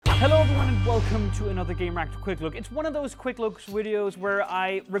Hello everyone and welcome to another Gamereactor Quick Look. It's one of those Quick Looks videos where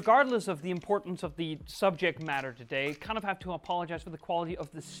I, regardless of the importance of the subject matter today, kind of have to apologize for the quality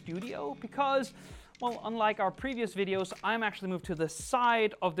of the studio because, well, unlike our previous videos, I'm actually moved to the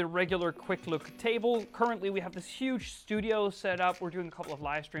side of the regular Quick Look table. Currently we have this huge studio set up. We're doing a couple of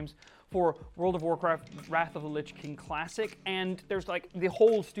live streams for World of Warcraft Wrath of the Lich King Classic, and there's like, the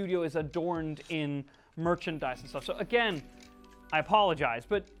whole studio is adorned in merchandise and stuff. So again, I apologize,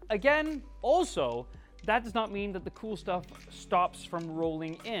 but again, also, that does not mean that the cool stuff stops from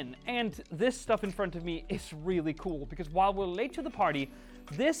rolling in. And this stuff in front of me is really cool, because while we're late to the party,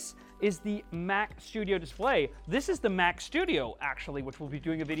 this is the Mac Studio display. This is the Mac Studio, actually, which we'll be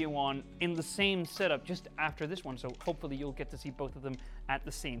doing a video on in the same setup just after this one, so hopefully you'll get to see both of them at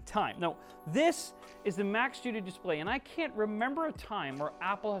the same time. Now, this is the Mac Studio display, and I can't remember a time where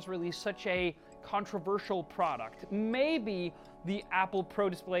Apple has released such a controversial product. Maybe the Apple Pro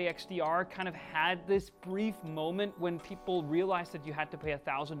Display XDR kind of had this brief moment when people realized that you had to pay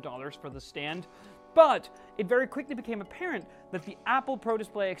 $1,000 for the stand, but it very quickly became apparent that the Apple Pro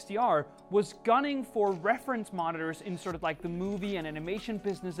Display XDR was gunning for reference monitors in sort of like the movie and animation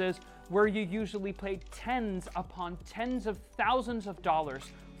businesses, where you usually pay tens upon tens of thousands of dollars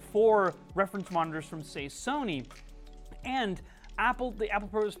for reference monitors from, say, Sony. And the Apple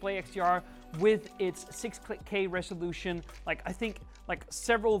Pro Display XDR, with its 6K resolution, I think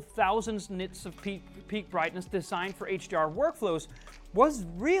several thousands nits of peak brightness designed for HDR workflows, was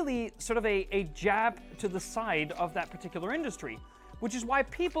really sort of a jab to the side of that particular industry, which is why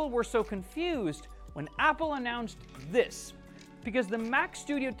people were so confused when Apple announced this. Because the Mac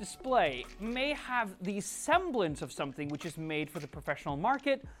Studio display may have the semblance of something which is made for the professional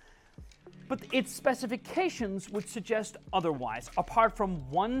market, but its specifications would suggest otherwise, apart from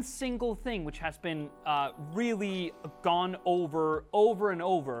one single thing which has been really gone over and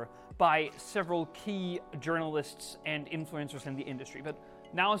over by several key journalists and influencers in the industry. But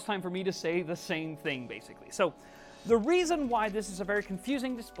now it's time for me to say the same thing, basically. So the reason why this is a very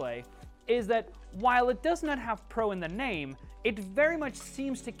confusing display is that while it does not have pro in the name, it very much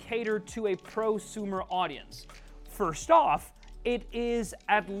seems to cater to a prosumer audience. First off, it is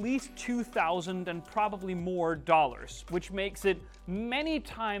at least $2,000 and probably more dollars, which makes it many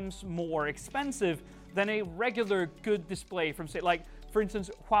times more expensive than a regular good display from, say, like, for instance,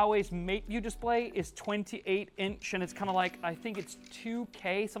 Huawei's MateView display is 28-inch, and it's kind of like, I think it's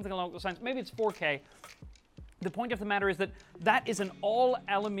 2K, something along those lines. Maybe it's 4K. The point of the matter is that that is an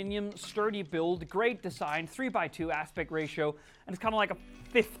all-aluminum, sturdy build, great design, 3:2 aspect ratio, and it's kind of like a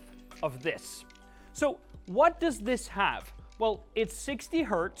fifth of this. So what does this have? Well, it's 60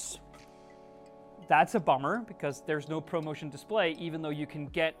 hertz. That's a bummer because there's no ProMotion display, even though you can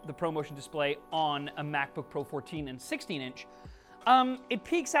get the ProMotion display on a MacBook Pro 14 and 16-inch. It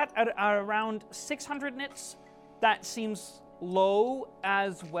peaks at around 600 nits. That seems low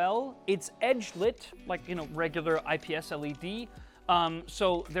as well. It's edge lit, like, regular IPS LED.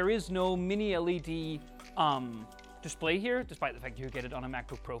 So there is no mini LED display here, despite the fact you get it on a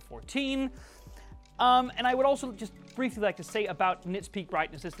MacBook Pro 14. And I would also just briefly like to say about nits peak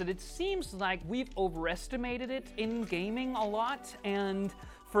brightness is that it seems like we've overestimated it in gaming a lot, and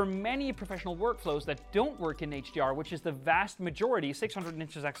for many professional workflows that don't work in HDR, which is the vast majority, 600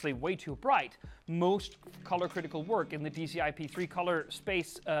 nits is actually way too bright. Most color critical work in the DCI-P3 color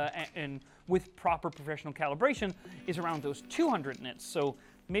space and with proper professional calibration is around those 200 nits. So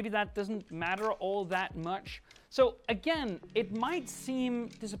maybe that doesn't matter all that much. So again, it might seem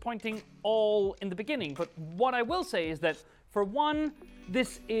disappointing all in the beginning, but what I will say is that, for one,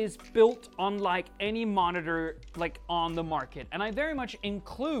 this is built unlike any monitor on the market. And I very much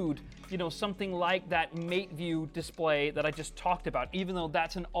include, something like that MateView display that I just talked about, even though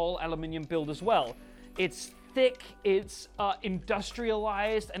that's an all aluminum build as well. It's thick, it's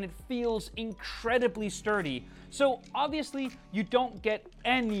industrialized, and it feels incredibly sturdy. So obviously you don't get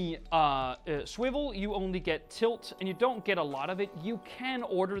any swivel, you only get tilt, and you don't get a lot of it. You can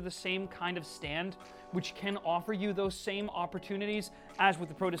order the same kind of stand, which can offer you those same opportunities as with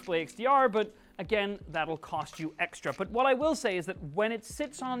the Pro Display XDR, but again, that'll cost you extra. But what I will say is that when it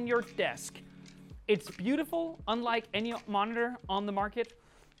sits on your desk, it's beautiful, unlike any monitor on the market,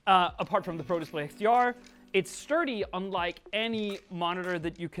 apart from the Pro Display XDR. It's sturdy, unlike any monitor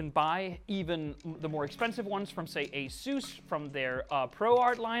that you can buy, even the more expensive ones from, say, ASUS, from their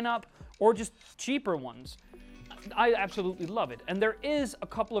ProArt lineup, or just cheaper ones. I absolutely love it. And there is a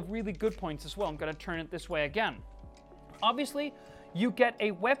couple of really good points as well. I'm going to turn it this way again. Obviously, you get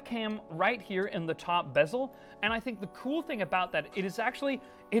a webcam right here in the top bezel. And I think the cool thing about that,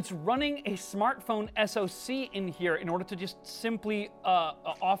 it's running a smartphone SoC in here in order to just simply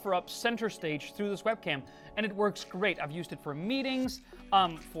offer up center stage through this webcam. And it works great. I've used it for meetings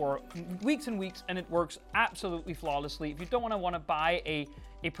for weeks and weeks, and it works absolutely flawlessly. If you don't want to buy a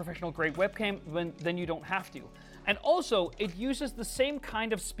professional grade webcam, then you don't have to. And also, it uses the same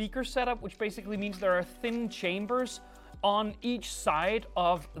kind of speaker setup, which basically means there are thin chambers on each side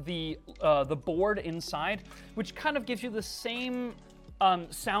of the board inside, which kind of gives you the same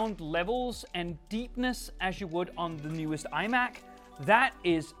sound levels and deepness as you would on the newest iMac. That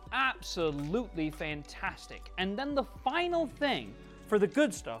is absolutely fantastic. And then the final thing for the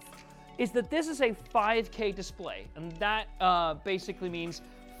good stuff is that this is a 5K display, and that basically means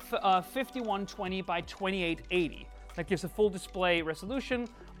 5120 by 2880. That gives a full display resolution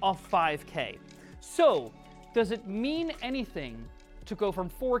of 5K. So, does it mean anything to go from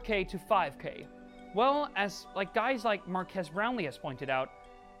 4K to 5K? Well, as guys like Marques Brownlee has pointed out,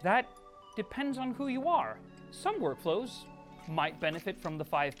 that depends on who you are. Some workflows might benefit from the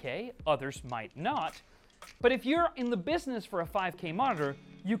 5K, others might not. But if you're in the business for a 5K monitor,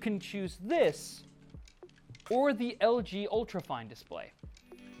 you can choose this or the LG Ultrafine display.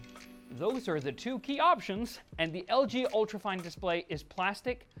 Those are the two key options, and the LG Ultrafine display is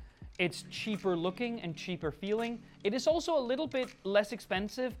plastic. It's cheaper looking and cheaper feeling. It is also a little bit less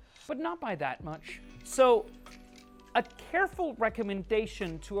expensive, but not by that much. So, a careful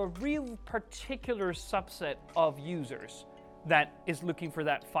recommendation to a real particular subset of users that is looking for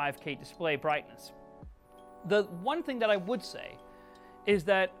that 5K display brightness. The one thing that I would say is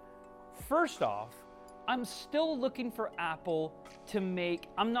that, first off, I'm still looking for Apple to make,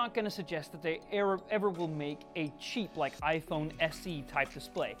 I'm not going to suggest that they ever will make a cheap, like iPhone SE type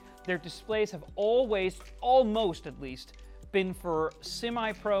display. Their displays have always, almost at least, been for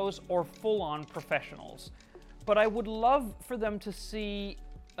semi-pros or full-on professionals. But I would love for them to see,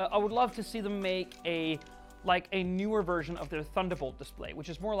 them make a newer version of their Thunderbolt display, which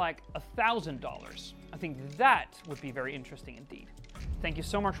is more like $1,000. I think that would be very interesting indeed. Thank you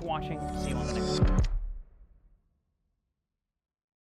so much for watching. See you on the next one.